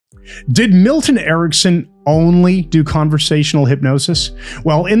Did Milton Erickson only do conversational hypnosis?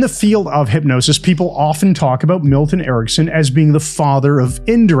 Well, in the field of hypnosis, people often talk about Milton Erickson as being the father of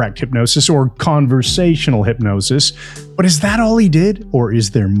indirect hypnosis or conversational hypnosis. But is that all he did, or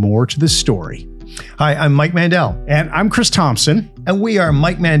is there more to the story? Hi, I'm Mike Mandel. And I'm Chris Thompson. And we are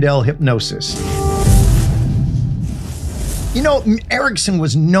Mike Mandel Hypnosis. You know, Erickson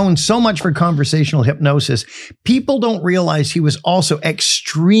was known so much for conversational hypnosis. People don't realize he was also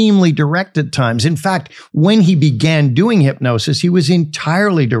extremely direct at times. In fact, when he began doing hypnosis, he was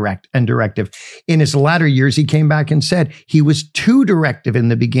entirely direct and directive. In his latter years, he came back and said he was too directive in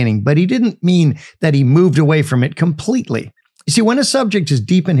the beginning, but he didn't mean that he moved away from it completely. You see, when a subject is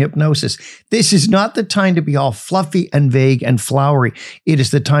deep in hypnosis, this is not the time to be all fluffy and vague and flowery. It is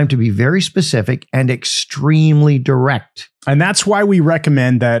the time to be very specific and extremely direct. And that's why we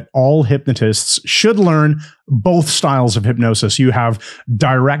recommend that all hypnotists should learn both styles of hypnosis. You have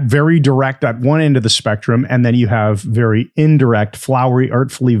direct, very direct at one end of the spectrum, and then you have very indirect, flowery,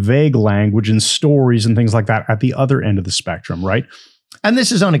 artfully vague language and stories and things like that at the other end of the spectrum, right? And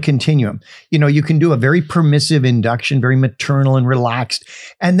this is on a continuum. You know, you can do a very permissive induction, very maternal and relaxed.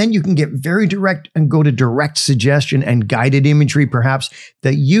 And then you can get very direct and go to direct suggestion and guided imagery, perhaps,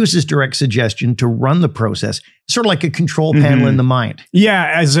 that uses direct suggestion to run the process. Sort of like a control panel in the mind.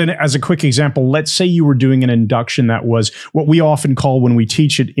 Yeah, as a quick example, let's say you were doing an induction that was what we often call, when we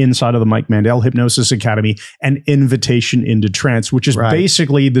teach it inside of the Mike Mandel Hypnosis Academy, an invitation into trance, which is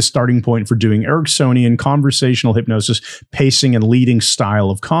basically the starting point for doing Ericksonian conversational hypnosis, pacing and leading style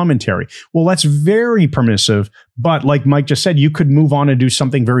of commentary. Well, that's very permissive. But like Mike just said, you could move on and do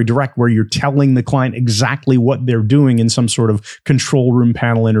something very direct where you're telling the client exactly what they're doing in some sort of control room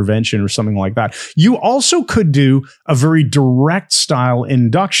panel intervention or something like that. You also could do a very direct style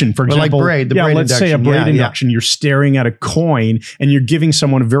induction. For example, like braid let's say a braid induction. You're staring at a coin and you're giving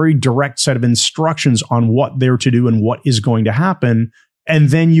someone a very direct set of instructions on what they're to do and what is going to happen. And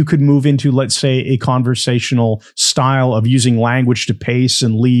then you could move into, let's say, a conversational style of using language to pace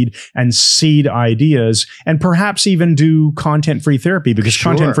and lead and seed ideas, and perhaps even do content-free therapy, because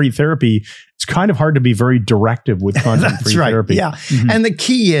content-free therapy, it's kind of hard to be very directive with content-free therapy. Yeah. And the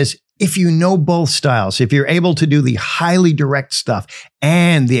key is, if you know both styles, if you're able to do the highly direct stuff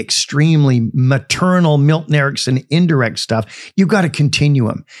and the extremely maternal Milton Erickson indirect stuff, you've got a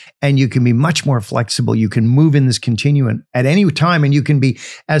continuum, and you can be much more flexible. You can move in this continuum at any time, and you can be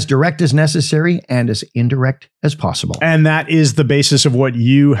as direct as necessary and as indirect as possible. And that is the basis of what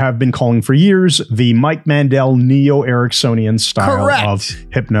you have been calling for years, the Mike Mandel Neo-Ericksonian style of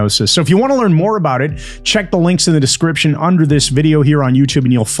hypnosis. So if you want to learn more about it, check the links in the description under this video here on YouTube,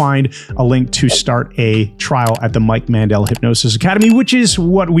 and you'll find a link to start a trial at the Mike Mandel Hypnosis Academy, which is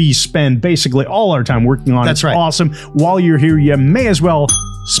what we spend basically all our time working on. That's right. Awesome. While you're here, you may as well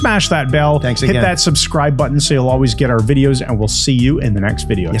smash that bell. Thanks again. Hit that subscribe button so you'll always get our videos, and we'll see you in the next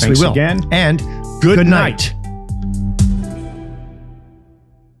video. Yes, Thanks we will. again. And good night.